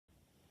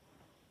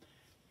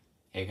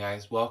Hey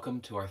guys, welcome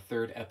to our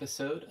third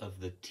episode of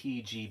the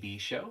TGB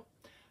show,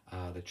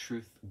 the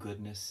Truth,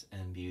 Goodness,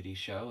 and Beauty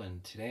show.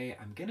 And today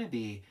I'm going to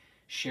be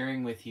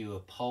sharing with you a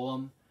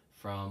poem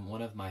from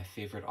one of my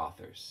favorite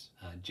authors,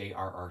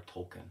 JRR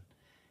Tolkien.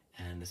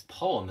 And this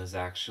poem is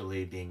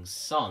actually being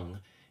sung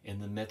in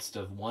the midst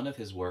of one of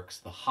his works,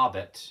 The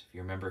Hobbit. If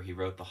you remember, he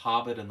wrote The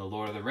Hobbit and The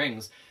Lord of the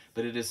Rings,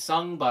 but it is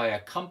sung by a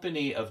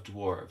company of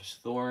dwarves,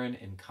 Thorin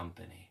and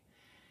Company.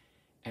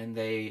 And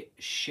they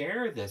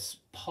share this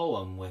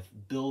poem with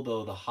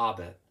Bilbo the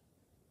Hobbit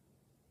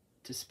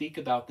to speak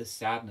about the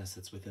sadness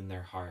that's within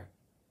their heart,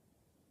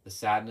 the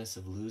sadness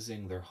of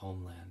losing their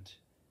homeland,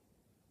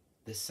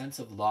 this sense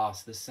of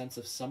loss, this sense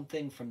of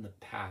something from the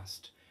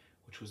past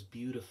which was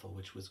beautiful,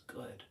 which was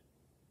good,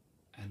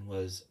 and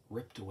was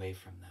ripped away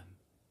from them.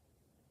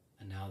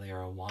 And now they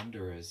are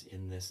wanderers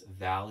in this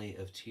valley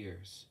of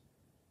tears.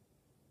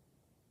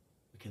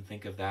 We can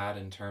think of that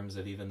in terms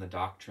of even the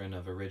doctrine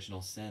of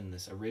original sin,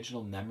 this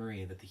original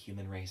memory that the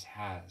human race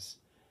has,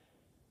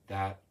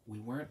 that we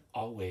weren't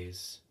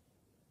always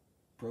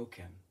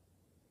broken.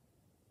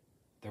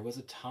 There was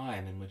a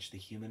time in which the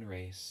human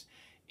race,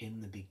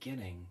 in the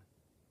beginning,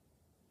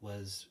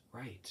 was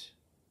right,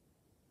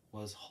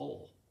 was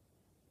whole,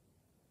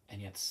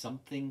 and yet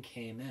something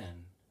came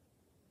in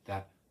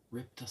that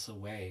ripped us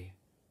away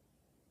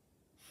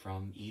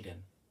from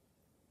Eden.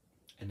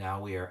 And now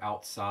we are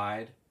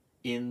outside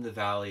in the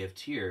Valley of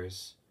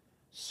Tears,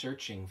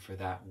 searching for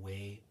that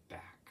way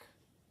back.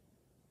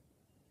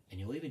 And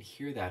you'll even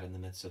hear that in the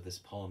midst of this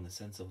poem, the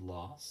sense of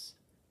loss,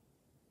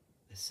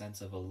 the sense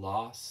of a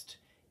lost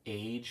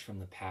age from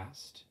the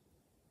past,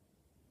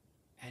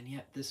 and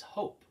yet this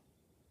hope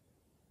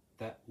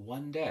that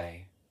one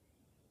day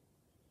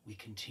we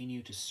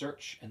continue to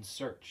search and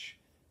search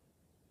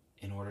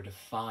in order to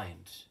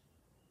find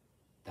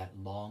that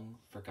long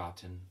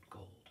forgotten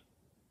gold.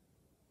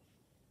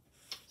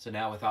 So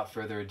now, without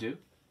further ado,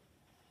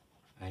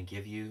 I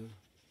give you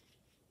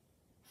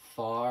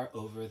Far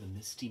Over the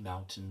Misty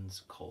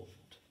Mountains Cold.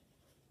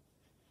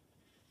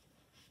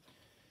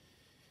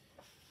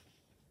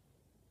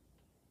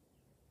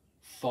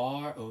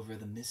 Far over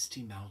the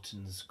misty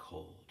mountains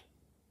cold,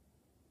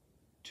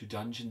 to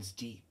dungeons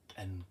deep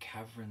and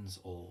caverns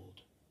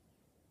old,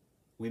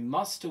 we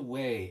must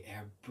away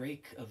ere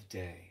break of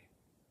day,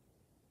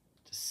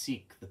 to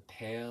seek the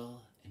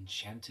pale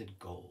enchanted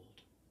gold.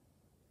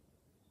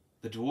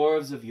 The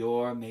dwarves of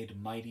yore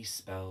made mighty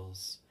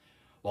spells,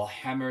 while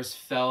hammers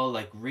fell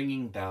like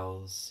ringing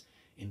bells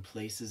in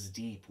places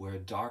deep where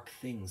dark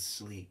things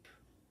sleep,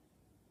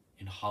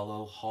 in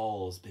hollow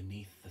halls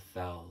beneath the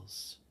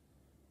fells.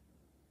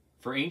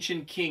 For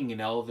ancient king and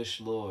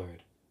elvish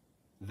lord,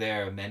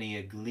 there many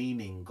a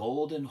gleaming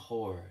golden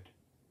hoard,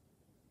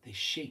 they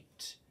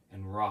shaped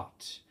and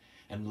wrought,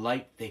 and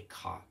light they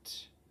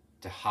caught,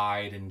 to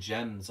hide in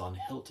gems on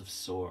hilt of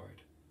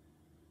sword.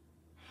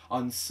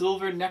 On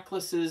silver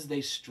necklaces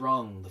they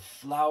strung, the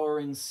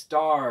flowering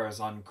stars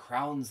on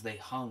crowns they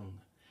hung.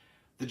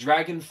 The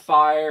dragon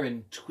fire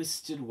in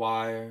twisted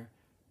wire,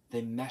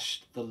 they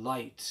meshed the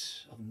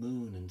light of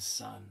moon and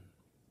sun.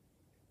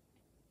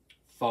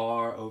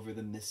 Far over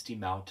the misty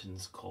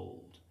mountains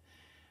cold,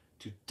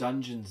 to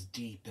dungeons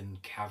deep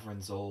and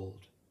caverns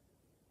old,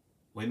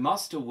 we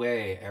must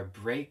away ere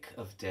break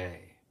of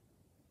day,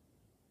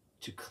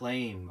 to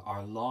claim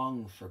our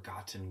long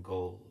forgotten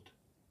gold.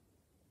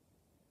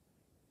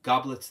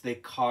 Goblets they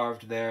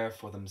carved there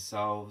for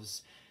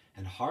themselves,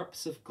 and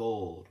harps of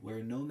gold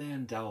where no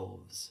man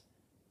delves.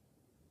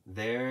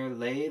 There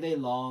lay they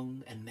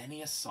long, and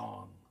many a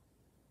song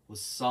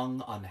was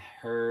sung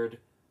unheard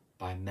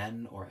by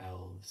men or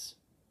elves.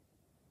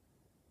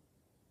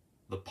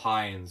 The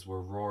pines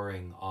were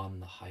roaring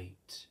on the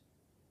height,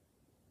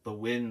 the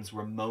winds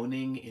were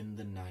moaning in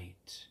the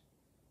night.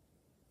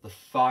 The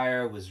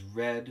fire was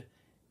red,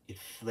 it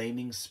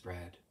flaming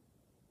spread,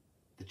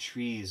 the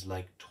trees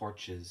like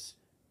torches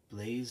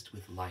blazed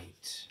with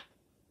light.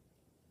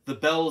 The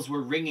bells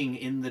were ringing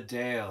in the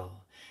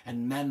dale,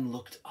 and men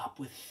looked up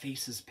with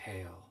faces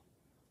pale.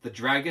 The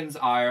dragon's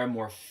ire,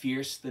 more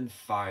fierce than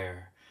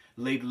fire,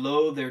 laid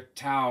low their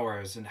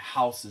towers and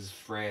houses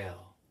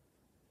frail.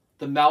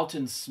 The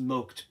mountains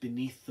smoked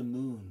beneath the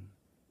moon.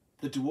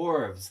 The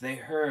dwarves, they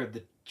heard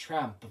the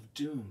tramp of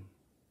doom.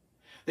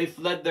 They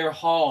fled their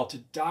hall to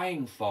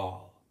dying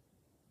fall,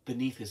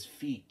 beneath his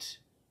feet,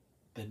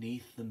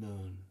 beneath the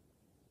moon.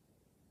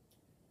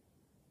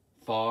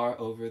 Far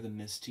over the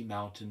misty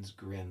mountains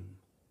grim,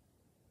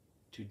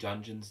 to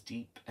dungeons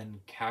deep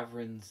and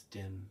caverns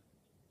dim,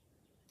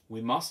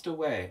 we must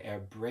away ere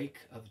break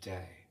of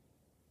day,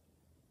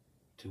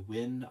 to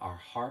win our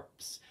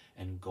harps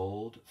and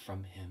gold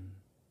from him.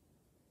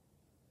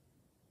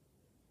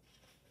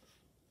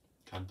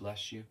 God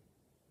bless you,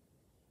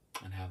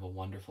 and have a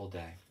wonderful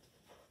day.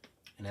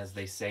 And as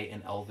they say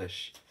in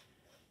Elvish,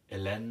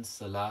 Elen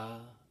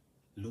Sala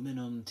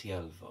Luminum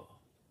Tielvo.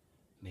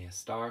 May a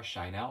star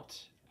shine out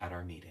at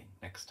our meeting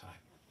next time.